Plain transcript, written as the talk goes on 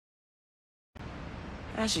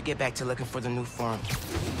I should get back to looking for the new forum.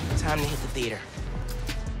 Time to hit the theater.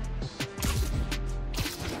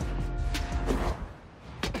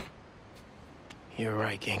 You're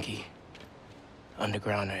right, Genki.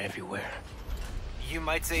 Underground are everywhere. You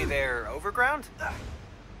might say they're overground?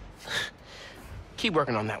 Keep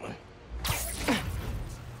working on that one.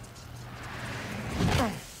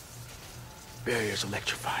 Barrier's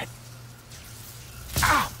electrified.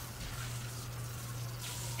 Ow!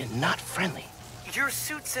 And not friendly. Your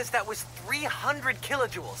suit says that was 300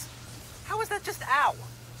 kilojoules. How is that just ow?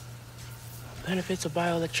 Benefits of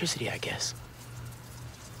bioelectricity, I guess.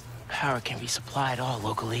 Power can be supplied all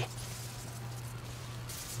locally.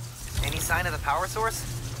 Any sign of the power source?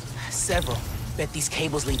 Several. Bet these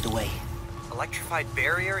cables lead the way. Electrified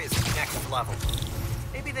barrier is next level.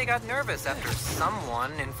 Maybe they got nervous after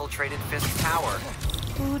someone infiltrated Fisk's tower.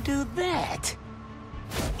 Who do that?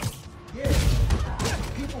 Yeah,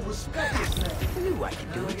 people respect us now. I knew I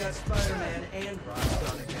could do We it. got Spider-Man and Rock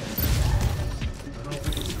on again.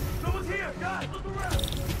 Someone's here, guys! Look around!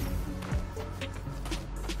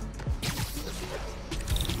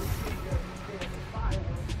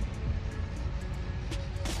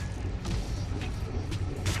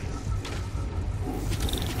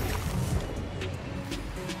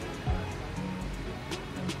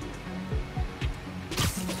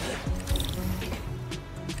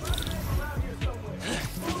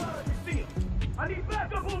 I need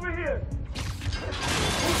backup over here!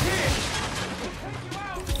 Who's here? We'll take you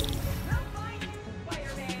out! We'll find you,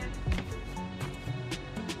 Spider-Man!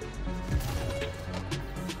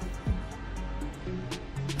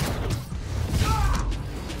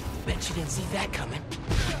 Bet you didn't see that coming.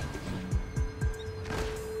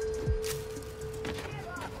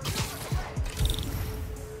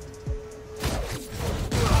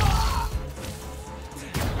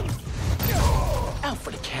 Out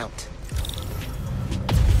for the count.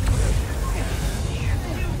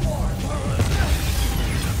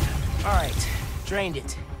 All right, drained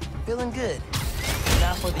it. Feeling good.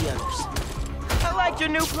 Now for the others. I like your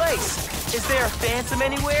new place. Is there a phantom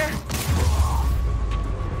anywhere?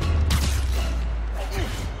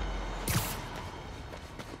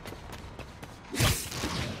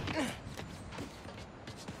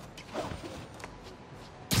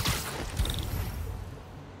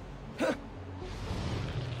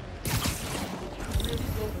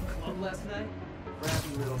 Club last night?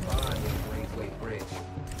 Crappy little bar on the Raceway Bridge.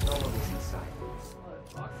 No one was inside. What,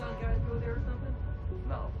 Roxxon guys go there or something?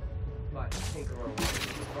 No. But Tinkerer wanted to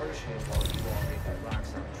furnish him while you all make that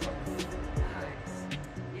Roxxon truck. Nice.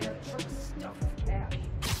 Yeah, the truck is stuffed with cash.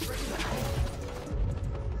 Bring it home.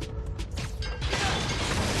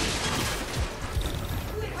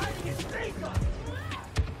 Who they hiding his face on?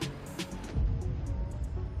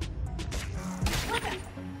 Look!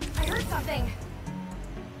 I heard something!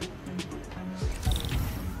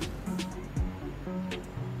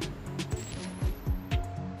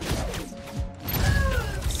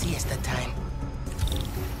 Siesta time.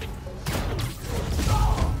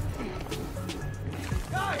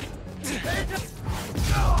 Guys!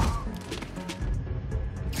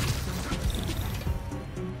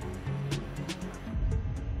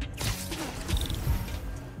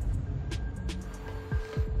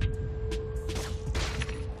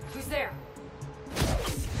 Who's there?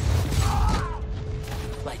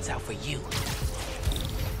 Lights out for you.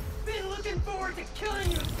 Been looking forward to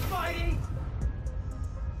killing you, Spidey!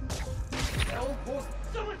 No,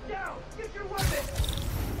 someone's down! Get your weapon!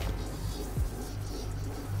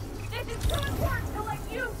 This is too important to let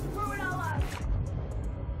you screw it all up!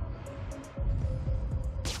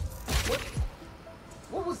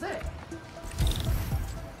 What was that?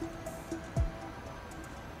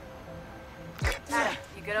 Adam,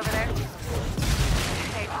 you good over there?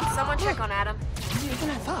 Hey, someone check on Adam. Easier than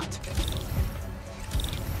I thought.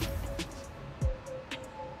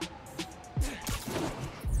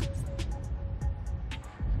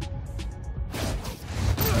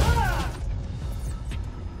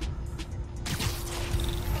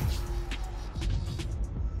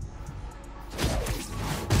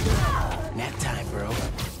 Nap time, bro.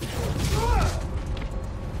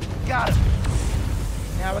 Got him.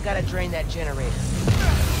 Now I gotta drain that generator.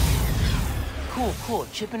 Cool,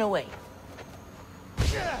 chipping away.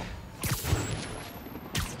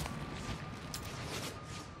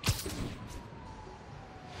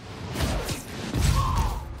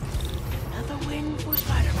 Another win for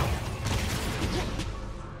Spider-Man.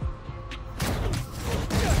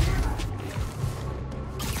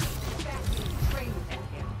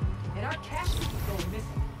 And our cash is going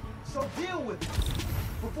missing. So deal with it.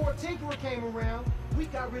 Before Tinkerer came around, we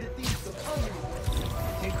got rid of thieves the permanent way.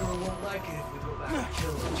 Tinkerer won't like it if we go back and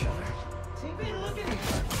kill each other. Ain't been looking.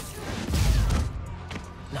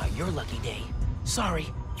 Not your lucky day. Sorry.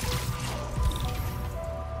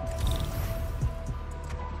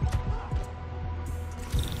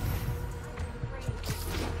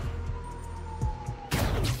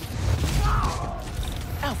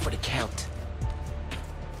 Out for the count.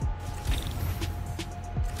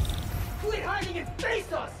 Quit hiding and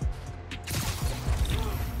face us!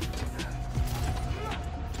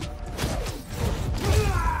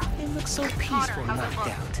 It looks so peaceful, how's it knocked look?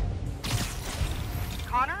 out.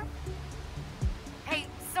 Connor? Hey,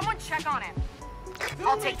 someone check on him.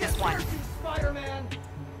 I'll take this one. Spider-Man!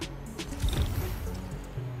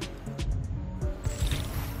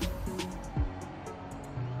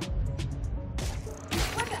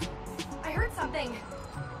 What the? I heard something.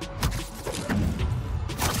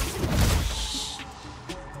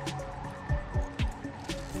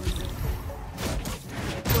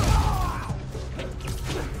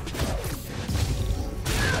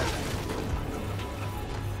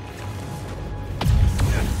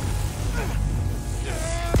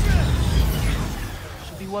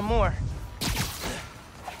 Should be one more.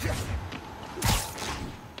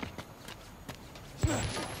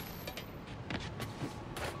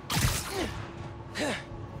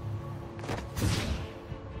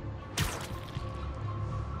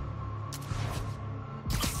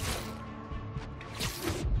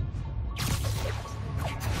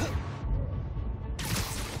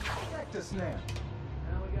 Check this now.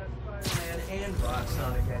 Now we got Spider-Man and Rock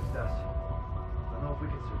Sonic against us. Don't know if we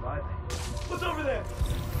can survive it. What's over there?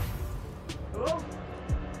 Hello?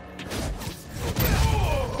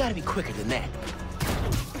 Gotta be quicker than that.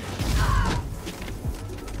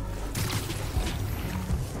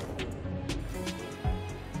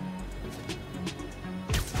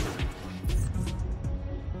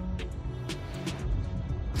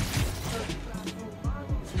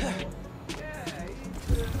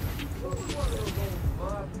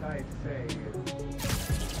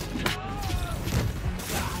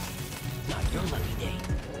 Not your lucky day.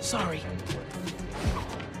 Sorry.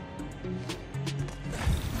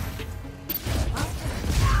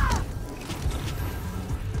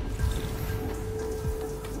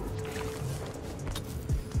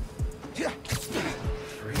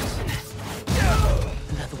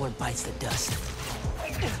 Another one bites the dust.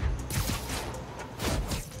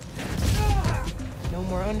 No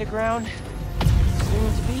more underground.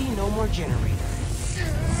 Soon to be no more generator.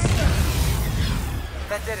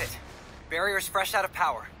 That did it. Barrier's fresh out of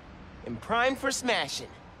power. And primed for smashing.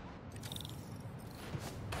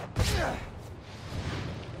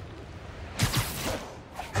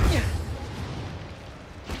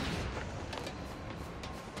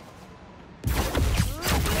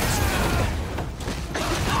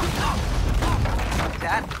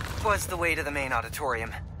 That was the way to the main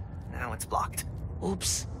auditorium. Now it's blocked.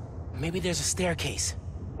 Oops. Maybe there's a staircase.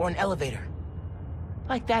 Or an elevator.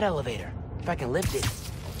 Like that elevator. If I can lift it.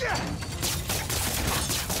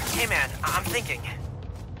 Hey man, I'm thinking.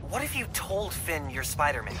 What if you told Finn you're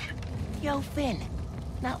Spider-Man? Yo, Finn.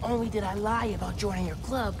 Not only did I lie about joining your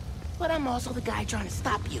club, but I'm also the guy trying to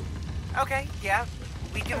stop you. Okay, yeah.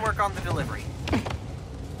 We can work on the delivery.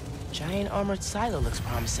 Giant armored silo looks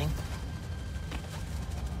promising.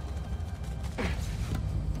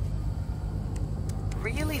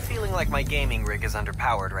 Really feeling like my gaming rig is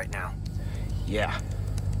underpowered right now. Yeah.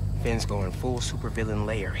 Finn's going full supervillain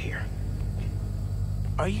layer here.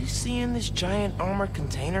 Are you seeing this giant armored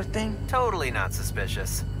container thing? Totally not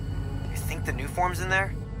suspicious. You think the new form's in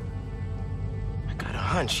there? I got a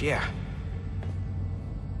hunch, yeah.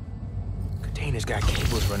 Container's got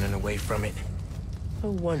cables running away from it.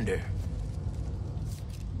 No wonder.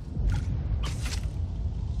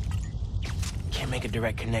 Can't make a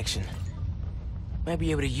direct connection. Might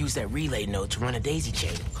be able to use that relay node to run a daisy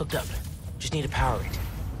chain. Hooked up. Just need to power it.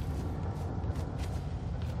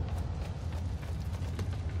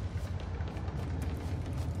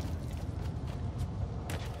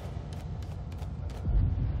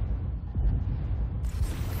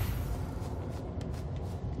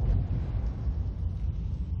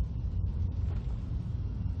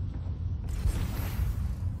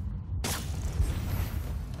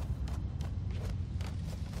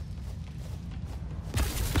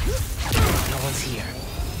 No one's here.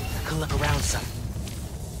 I could look around some.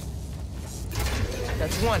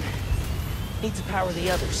 That's one. Need to power the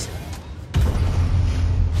others.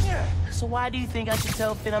 So why do you think I should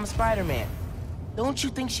tell Finn I'm Spider-Man? Don't you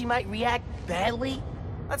think she might react badly?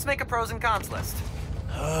 Let's make a pros and cons list.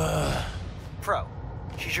 Pro.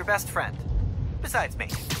 She's your best friend. Besides me.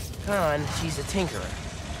 Con, she's a tinkerer.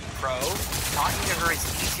 pro. Talking to her is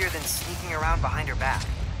easier than sneaking around behind her back.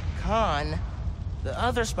 Con, the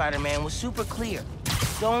other Spider-Man was super clear.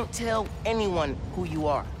 Don't tell anyone who you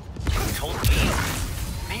are. Who told me?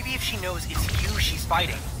 Maybe if she knows it's you she's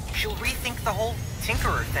fighting, she'll rethink the whole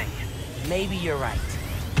Tinkerer thing. Maybe you're right.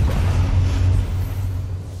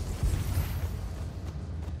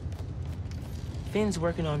 Finn's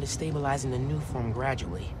working on destabilizing the new form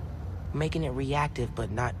gradually, making it reactive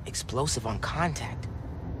but not explosive on contact.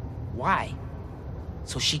 Why?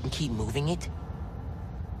 So she can keep moving it?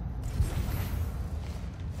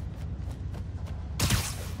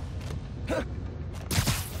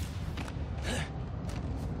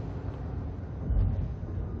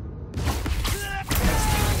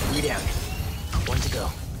 Three down. One to go.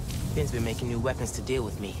 Finn's been making new weapons to deal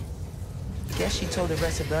with me. Guess she told the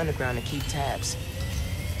rest of the underground to keep tabs.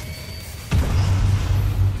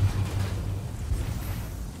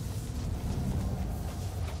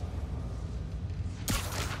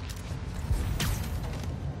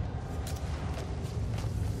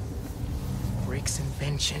 Rick's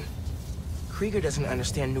invention. Krieger doesn't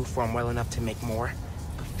understand new form well enough to make more,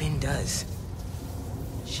 but Finn does.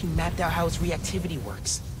 She mapped out how its reactivity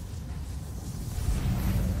works.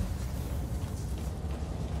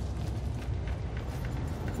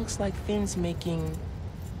 Looks like Finn's making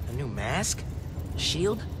a new mask? A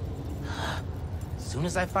shield? As soon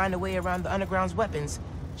as I find a way around the underground's weapons,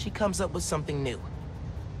 she comes up with something new.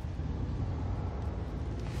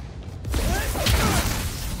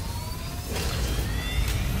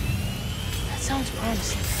 That sounds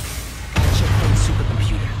promising. Check Finn's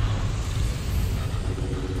supercomputer.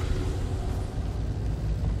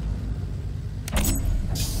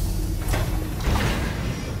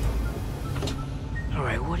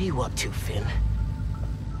 What are you up to, Finn?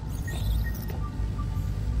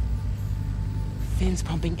 Finn's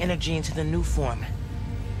pumping energy into the new form,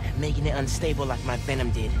 making it unstable like my venom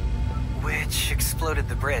did. Which exploded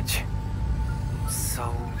the bridge. So,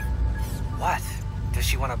 what? Does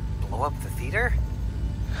she want to blow up the theater?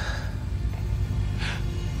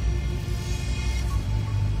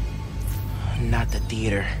 Not the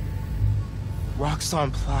theater.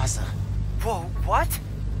 Roxxon Plaza. Whoa, what?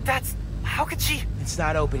 That's... how could she... It's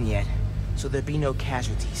not open yet, so there'd be no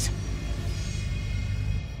casualties.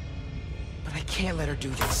 But I can't let her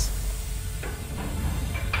do this.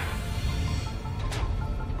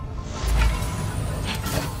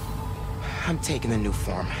 I'm taking the new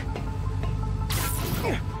form.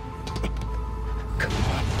 Come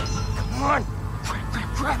on. Come on!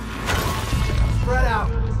 Crap! Spread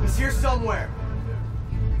out. He's here somewhere.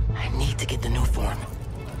 I need to get the new form.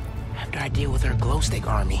 After I deal with her glow stick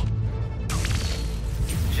army.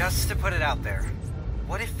 Just to put it out there,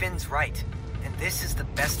 what if Finn's right, and this is the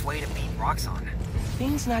best way to beat Roxxon?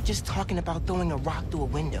 Finn's not just talking about throwing a rock through a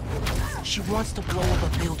window. She wants to blow up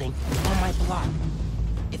a building on my block.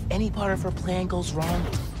 If any part of her plan goes wrong,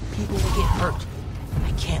 people will get hurt.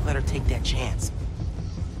 I can't let her take that chance.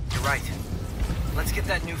 You're right. Let's get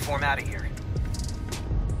that new form out of here.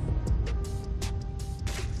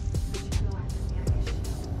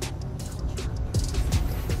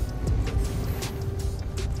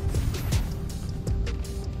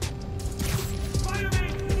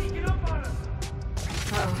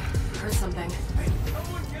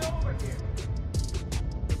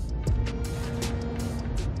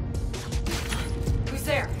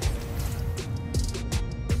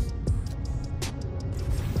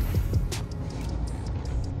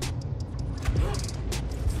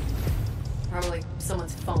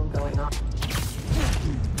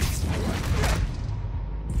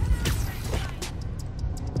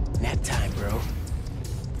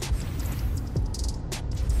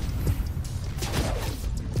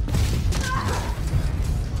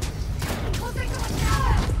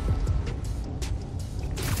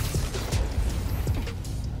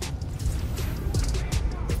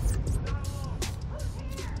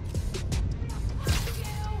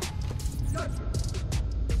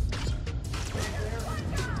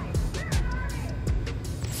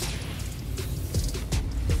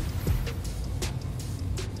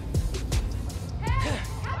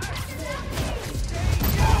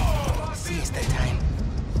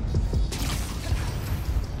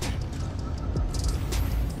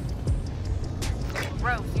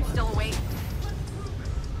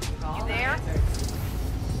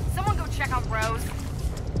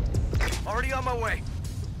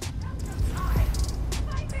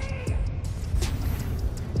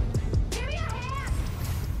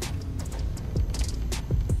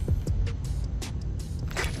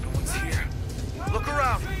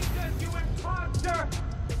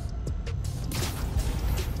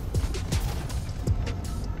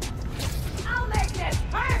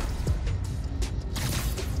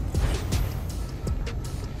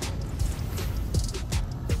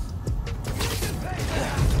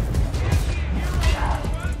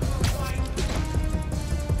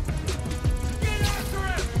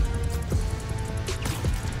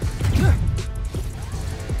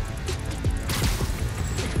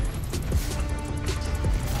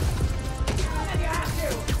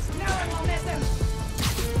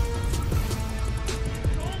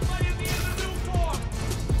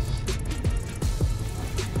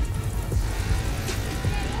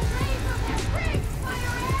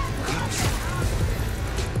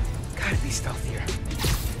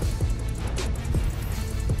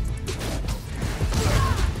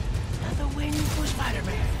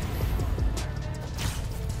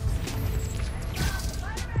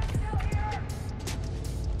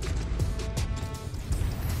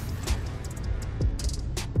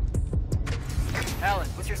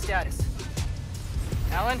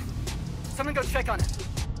 Someone go check on him.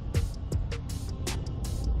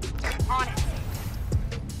 On it.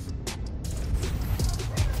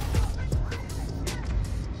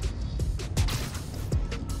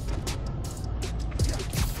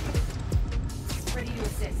 Ready to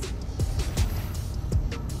assist.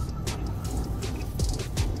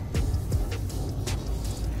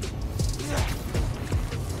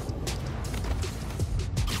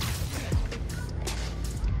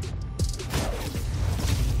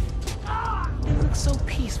 It looks so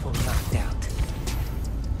peaceful knocked out.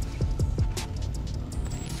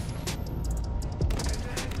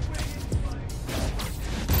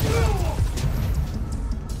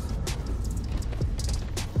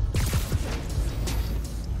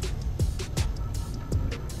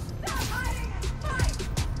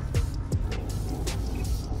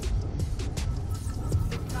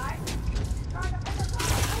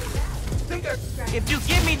 If you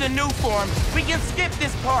give me the new form, we can skip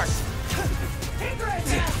this part.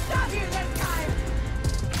 Stop you this time!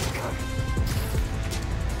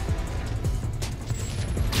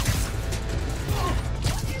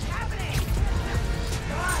 What is happening?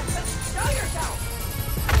 Come on, let's show yourself!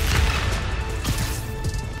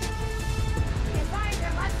 You find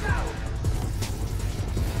him, let's go!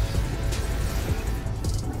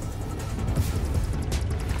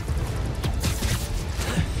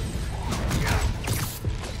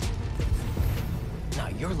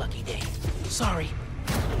 Not your lucky day. Sorry.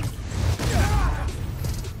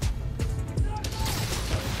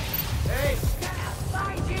 Hey!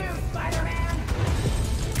 Find you, Spider-Man!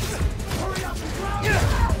 Hurry up and throw!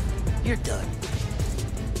 You're done.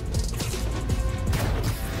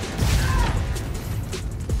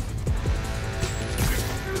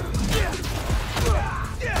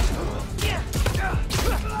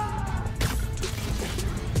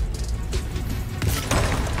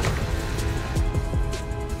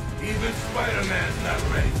 Even Spider-Man's not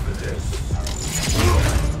ready for this.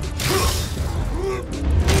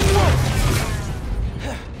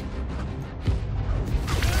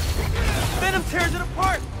 Venom tears it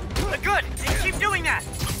apart! Good! Keep doing that!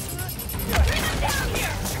 Bring him down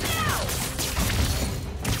here! Now!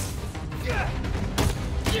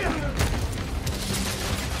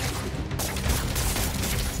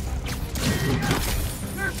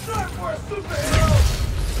 You're short for a superhero!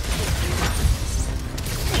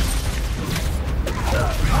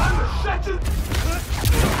 I'm shut you!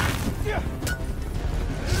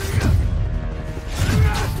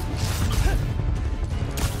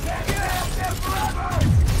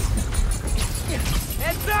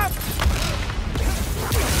 Heads up!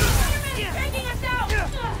 Spider-Man's taking us out! Get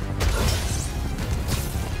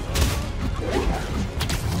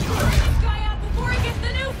this guy out before he gets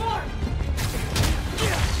the new form!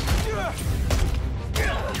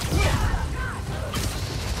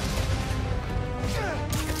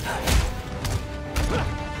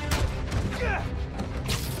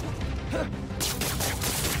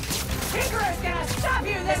 Tinker is gonna stop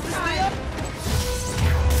you this time!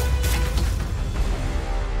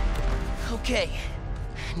 Okay,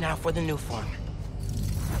 now for the new form.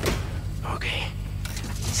 Okay,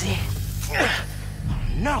 see? Oh,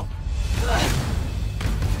 no!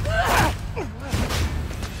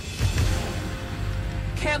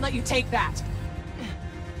 Can't let you take that.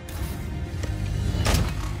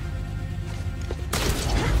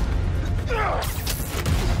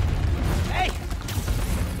 Hey!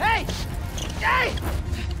 Hey! Hey!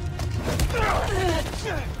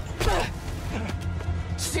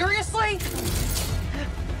 Seriously?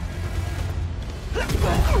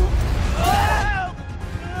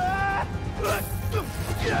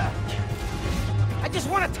 I just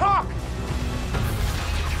want to talk!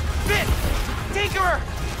 Finn! Tinkerer!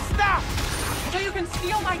 Stop! So you can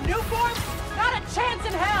steal my new form? Not a chance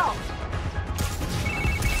in hell!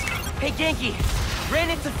 Hey, Genki! Ran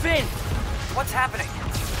into Finn! What's happening?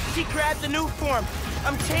 She grabbed the new form!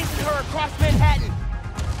 I'm chasing her across Manhattan!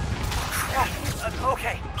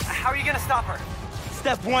 Okay, how are you gonna stop her?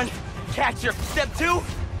 Step 1, catch her. Step 2,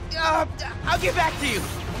 I'll get back to you.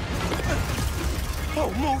 Oh,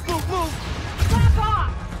 move. Back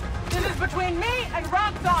off! This is between me and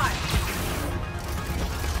Roxxon!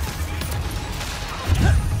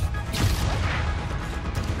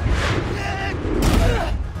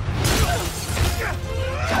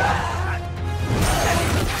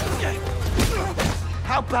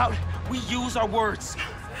 How about we use our words?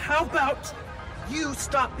 How about you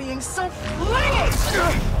stop being so flingy?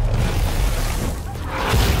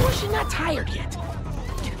 Of course you're not tired yet.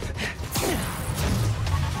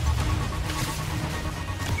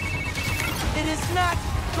 It is not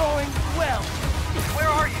going well. Where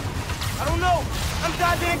are you? I don't know. I'm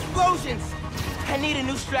dodging explosions. I need a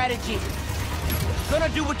new strategy. Gonna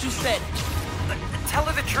do what you said. Tell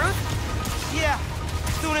her the truth? Yeah,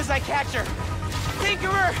 as soon as I catch her.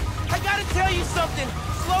 Tinkerer, I gotta tell you something.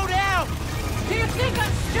 Slow down. Do you think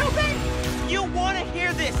I'm stupid? You wanna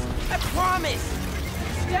hear this. I promise.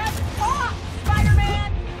 Step off,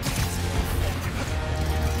 Spider-Man!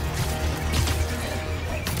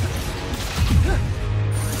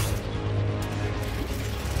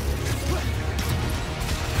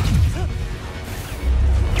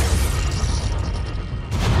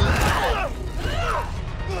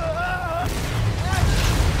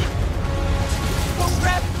 Oh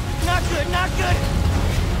crap! Not good, not good!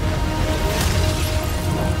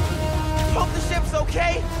 Hope the ship's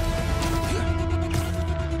okay.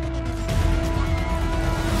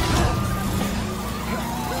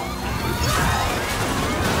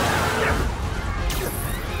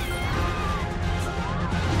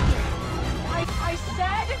 I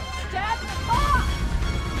said step off!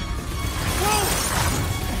 Whoa!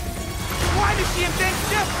 Why did she invent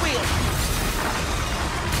shift wheels?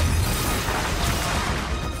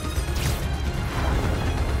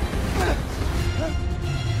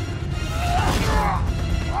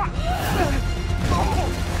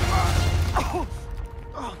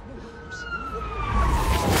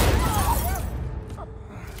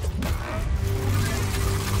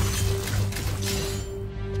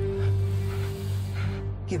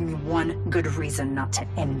 Give me one good reason not to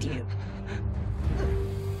end you.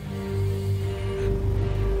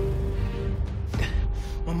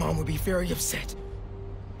 My mom would be very upset.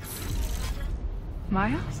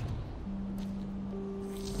 Miles?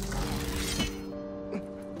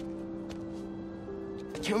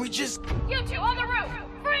 Can we just... You two on the roof!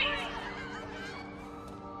 Freeze!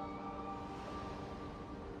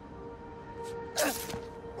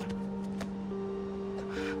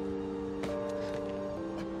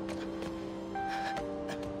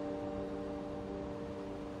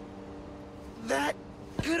 That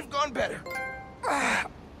could have gone better. I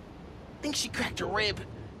think she cracked a rib.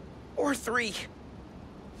 Or 3.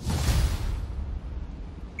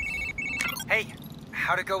 Hey,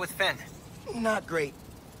 how'd it go with Finn? Not great.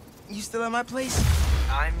 You still at my place?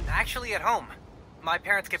 I'm actually at home. My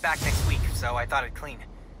parents get back next week, so I thought I'd clean.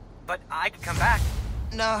 But I could come back.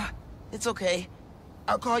 Nah, it's okay.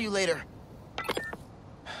 I'll call you later.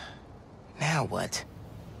 Now what?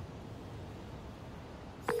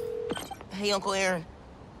 Hey, Uncle Aaron.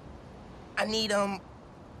 I need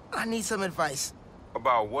some advice.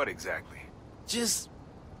 About what exactly? Just...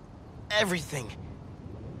 everything.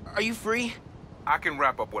 Are you free? I can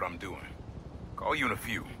wrap up what I'm doing. Call you in a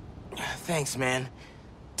few. Thanks, man.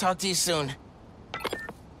 Talk to you soon.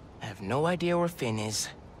 I have no idea where Finn is,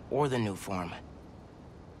 or the new form.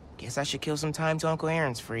 Guess I should kill some time till Uncle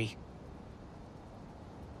Aaron's free.